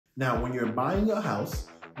Now, when you're buying a house,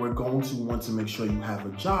 we're going to want to make sure you have a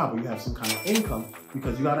job or you have some kind of income,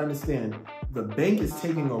 because you gotta understand, the bank is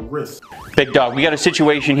taking a risk. Big dog, we got a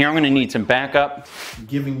situation here. I'm gonna need some backup.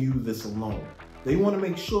 Giving you this loan. They wanna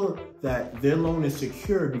make sure that their loan is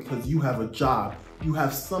secure because you have a job. You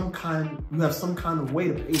have some kind of way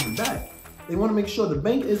to pay them back. They wanna make sure the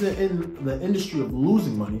bank isn't in the industry of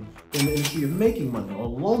losing money, in the industry of making money or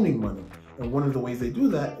loaning money. And one of the ways they do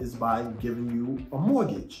that is by giving you a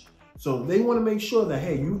mortgage. So they want to make sure that,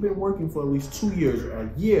 hey, you've been working for at least 2 years or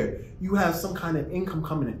a year. You have some kind of income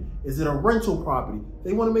coming in. Is it a rental property?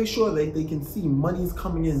 They want to make sure that they can see money's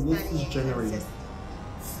coming in. This is generating.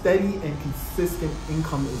 Steady and consistent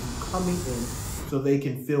income is coming in so they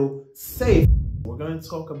can feel safe. We're going to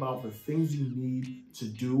talk about the things you need to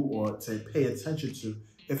do or to pay attention to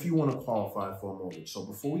if you want to qualify for a mortgage. So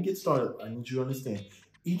before we get started, I need you to understand,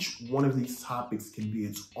 each one of these topics can be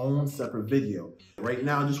its own separate video. Right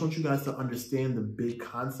now, I just want you guys to understand the big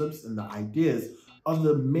concepts and the ideas of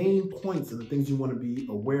the main points and the things you want to be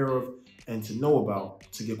aware of and to know about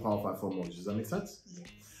to get qualified for a mortgage. Does that make sense? Yes.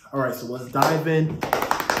 All right, so let's dive in.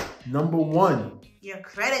 Number one. Your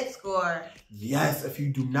credit score. Yes, if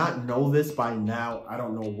you do not know this by now, I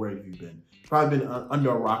don't know where you've been. Probably been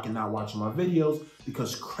under a rock and not watching my videos,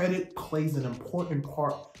 because credit plays an important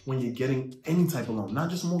part when you're getting any type of loan, not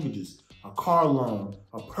just mortgages, a car loan,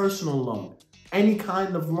 a personal loan, any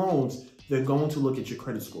kind of loans, they're going to look at your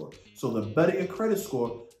credit score. So the better your credit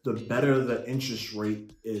score, the better the interest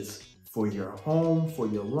rate is for your home, for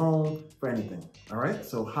your loan, for anything, all right?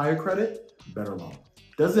 So higher credit, better loan.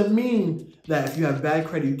 Doesn't mean that if you have bad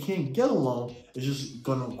credit, you can't get a loan. It's just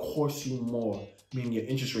gonna cost you more, meaning your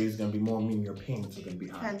interest rate is gonna be more, meaning your payments are gonna be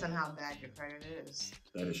higher. Depends on how bad your credit is.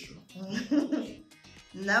 That is true.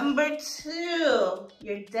 Number two,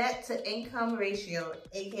 your debt to income ratio,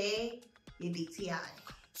 AKA your DTI.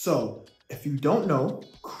 So if you don't know,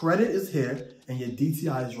 credit is here and your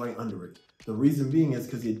DTI is right under it. The reason being is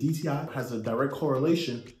because your DTI has a direct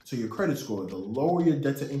correlation to your credit score. The lower your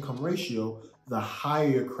debt to income ratio, the higher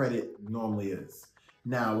your credit normally is.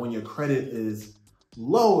 Now, when your credit is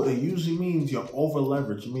low, it usually means you're over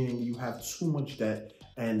leveraged, meaning you have too much debt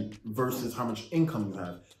and versus how much income you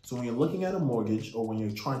have. So when you're looking at a mortgage or when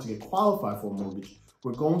you're trying to get qualified for a mortgage,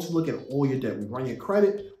 we're going to look at all your debt. We run your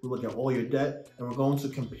credit, we look at all your debt, and we're going to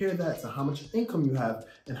compare that to how much income you have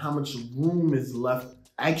and how much room is left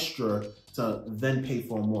extra to then pay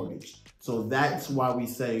for a mortgage. So that's why we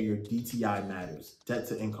say your DTI matters, debt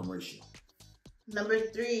to income ratio. Number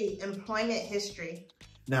three, employment history.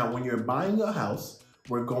 Now, when you're buying a house,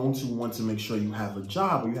 we're going to want to make sure you have a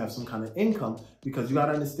job or you have some kind of income, because you got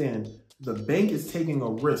to understand, the bank is taking a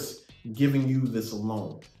risk giving you this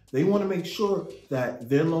loan. They want to make sure that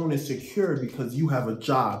their loan is secure because you have a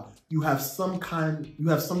job. You have some kind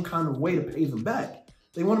of way to pay them back.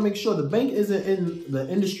 They want to make sure the bank isn't in the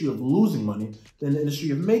industry of losing money, they're in the industry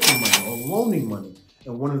of making money or loaning money.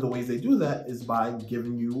 And one of the ways they do that is by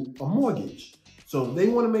giving you a mortgage. So they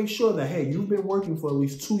want to make sure that, hey, you've been working for at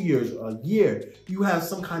least 2 years, a year. You have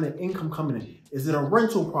some kind of income coming in. Is it a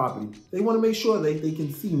rental property? They want to make sure that they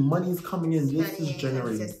can see money's coming in. This is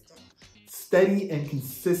generating. Steady and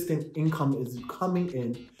consistent income is coming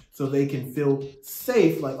in so they can feel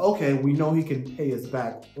safe. Like, okay, we know he can pay us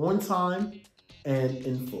back on time and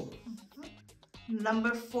in full.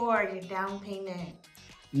 Number four, your down payment.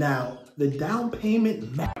 Now, the down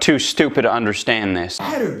payment Too stupid to understand this.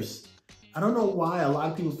 matters. I don't know why a lot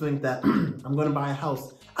of people think that I'm going to buy a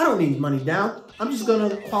house. I don't need money down. I'm just going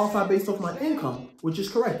to qualify based off my income, which is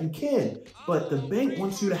correct. You can. But the bank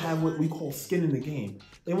wants you to have what we call skin in the game.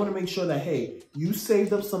 They want to make sure that, hey, you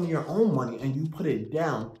saved up some of your own money and you put it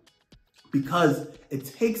down, because it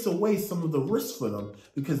takes away some of the risk for them,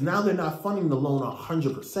 because now they're not funding the loan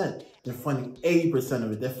 100%. They're funding 80%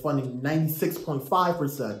 of it. They're funding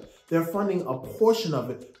 96.5%. They're funding a portion of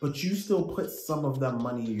it, but you still put some of that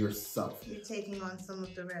money yourself. You're taking on some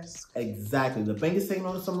of the risk. Exactly. The bank is taking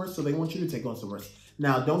on some risk, so they want you to take on some risk.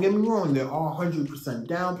 Now, don't get me wrong. There are 100%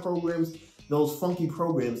 down programs, those funky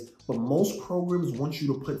programs, but most programs want you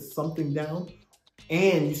to put something down,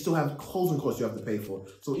 and you still have closing costs you have to pay for.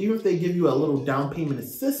 So even if they give you a little down payment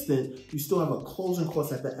assistance, you still have a closing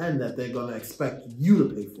cost at the end that they're going to expect you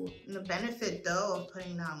to pay for. And the benefit, though, of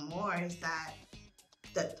putting down more is that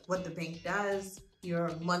what the bank does,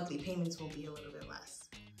 your monthly payments will be a little bit less.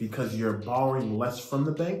 Because you're borrowing less from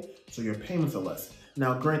the bank, so your payments are less.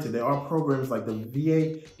 Now, granted, there are programs like the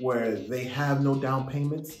VA where they have no down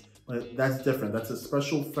payments, but that's different. That's a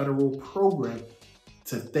special federal program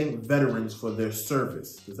to thank veterans for their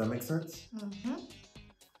service. Does that make sense? Mm-hmm.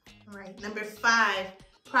 All right, number five,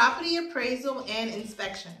 Property appraisal and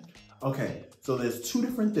inspection. Okay, so there's two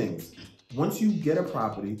different things. Once you get a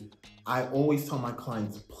property, I always tell my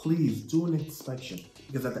clients, please do an inspection,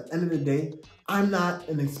 because at the end of the day, I'm not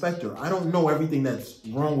an inspector. I don't know everything that's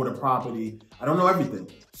wrong with a property. I don't know everything.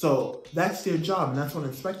 So that's their job, and that's what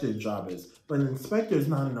an inspector's job is. But an inspector is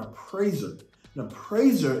not an appraiser. An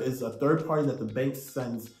appraiser is a third party that the bank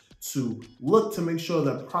sends to look to make sure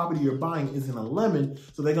the property you're buying isn't a lemon.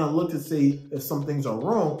 So they're gonna look to see if some things are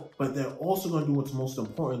wrong, but they're also gonna do what's most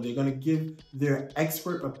important. They're gonna give their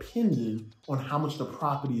expert opinion on how much the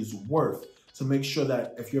property is worth to make sure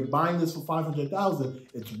that if you're buying this for $500,000,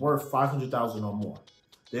 it's worth $500,000 or more.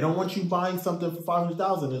 They don't want you buying something for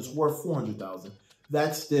 $500,000 and it's worth $400,000.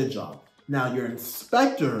 That's their job. Now, your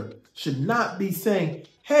inspector should not be saying,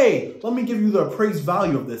 hey, let me give you the appraised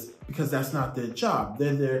value of this, because that's not their job.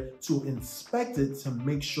 They're there to inspect it to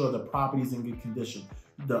make sure the property is in good condition.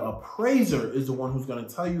 The appraiser is the one who's gonna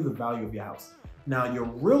tell you the value of your house. Now, your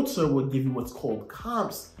realtor will give you what's called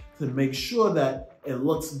comps to make sure that it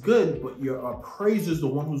looks good, but your appraiser is the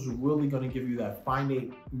one who's really gonna give you that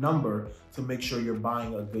finite number to make sure you're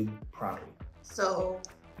buying a good property. So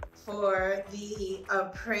for the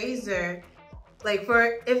appraiser, like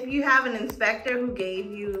if you have an inspector who gave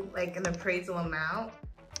you like an appraisal amount,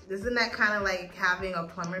 isn't that kind of like having a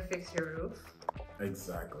plumber fix your roof?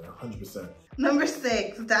 Exactly, 100%. Number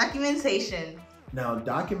 6, documentation. Now,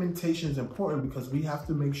 documentation is important because we have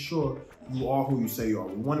to make sure you are who you say you are.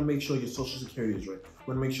 We want to make sure your social security is right.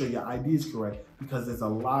 We want to make sure your ID is correct, because there's a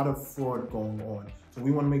lot of fraud going on. So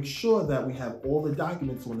we want to make sure that we have all the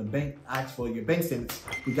documents. When the bank asks for your bank statements,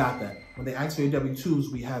 we got that. When they ask for your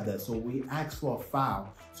W-2s, we have that. So we ask for a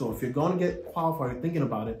file. So if you're going to get qualified or thinking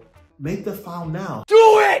about it, make the file now.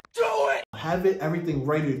 Do it! Do it! Have everything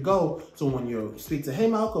ready to go. So when you speak to, hey,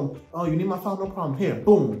 Malcolm, oh, you need my file? No problem. Here,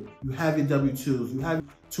 boom. You have your W-2s. You have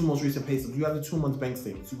 2 most recent pay stubs. You have the 2 months bank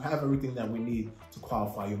statements. You have everything that we need to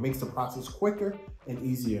qualify you. It makes the process quicker and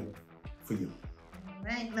easier for you. All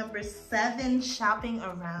right, number 7, shopping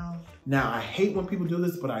around. Now, I hate when people do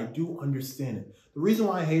this, but I do understand it. The reason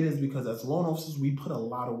why I hate it is because as loan officers, we put a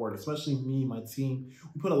lot of work, especially me, my team,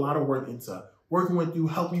 we put a lot of work into working with you,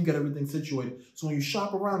 helping you get everything situated. So when you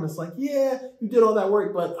shop around, it's like, yeah, you did all that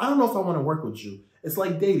work, but I don't know if I want to work with you. It's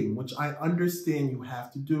like dating, which I understand you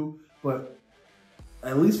have to do, but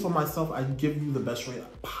at least for myself, I give you the best rate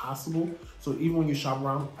possible. So even when you shop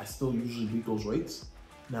around, I still usually beat those rates.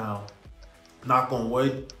 Now, knock on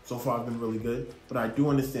wood, so far I've been really good, but I do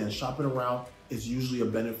understand shopping around is usually a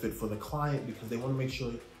benefit for the client because they want to make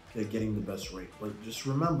sure they're getting the best rate. But just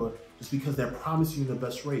remember, just because they're promising you the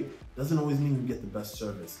best rate doesn't always mean you get the best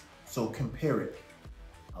service. So compare it.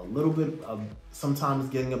 A little bit of sometimes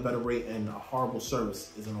getting a better rate and a horrible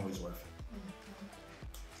service isn't always worth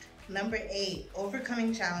it. Number 8,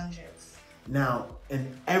 overcoming challenges. Now,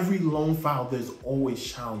 in every loan file, there's always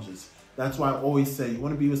challenges. That's why I always say you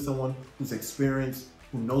want to be with someone who's experienced,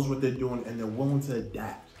 who knows what they're doing, and they're willing to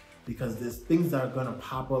adapt. Because there's things that are going to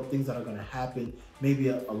pop up, things that are going to happen. Maybe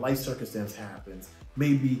a life circumstance happens.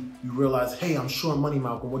 Maybe you realize, hey, I'm short money,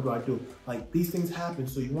 Malcolm, what do I do? Like, these things happen.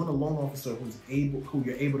 So you want a loan officer who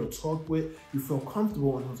you're able to talk with, you feel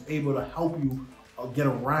comfortable, and who's able to help you get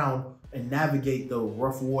around and navigate the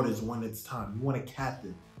rough waters when it's time. You want a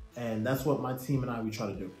captain. And that's what my team and we try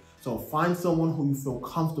to do. So find someone who you feel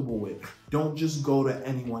comfortable with. Don't just go to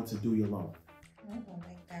anyone to do your loan. I don't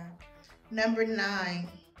like that. Number 9,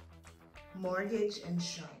 mortgage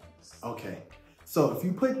insurance. Okay, so if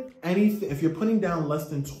you put anything, if you're putting down less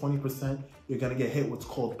than 20%, you're gonna get hit what's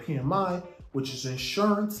called PMI, which is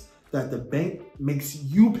insurance that the bank makes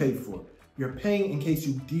you pay for. You're paying in case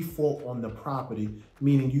you default on the property,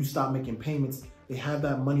 meaning you stop making payments. They have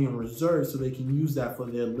that money in reserve so they can use that for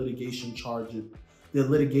their litigation charges, their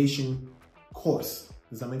litigation costs.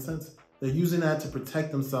 Does that make sense? They're using that to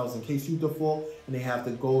protect themselves in case you default and they have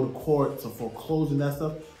to go to court to foreclose and that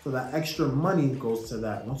stuff. So that extra money goes to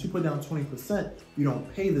that. Once you put down 20%, you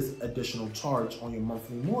don't pay this additional charge on your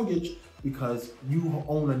monthly mortgage because you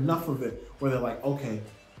own enough of it where they're like, okay,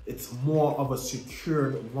 it's more of a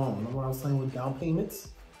secured loan. Remember what I was saying with down payments?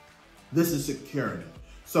 This is securing it.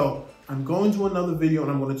 So I'm going to another video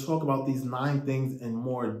and I'm going to talk about these 9 things in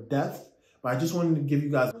more depth. But I just wanted to give you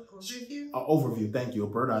guys an overview, thank you, a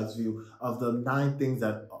bird's-eye view of the 9 things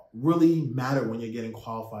that really matter when you're getting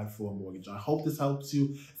qualified for a mortgage. I hope this helps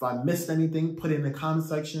you. If I missed anything, put it in the comment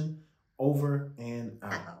section. Over and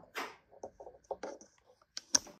out.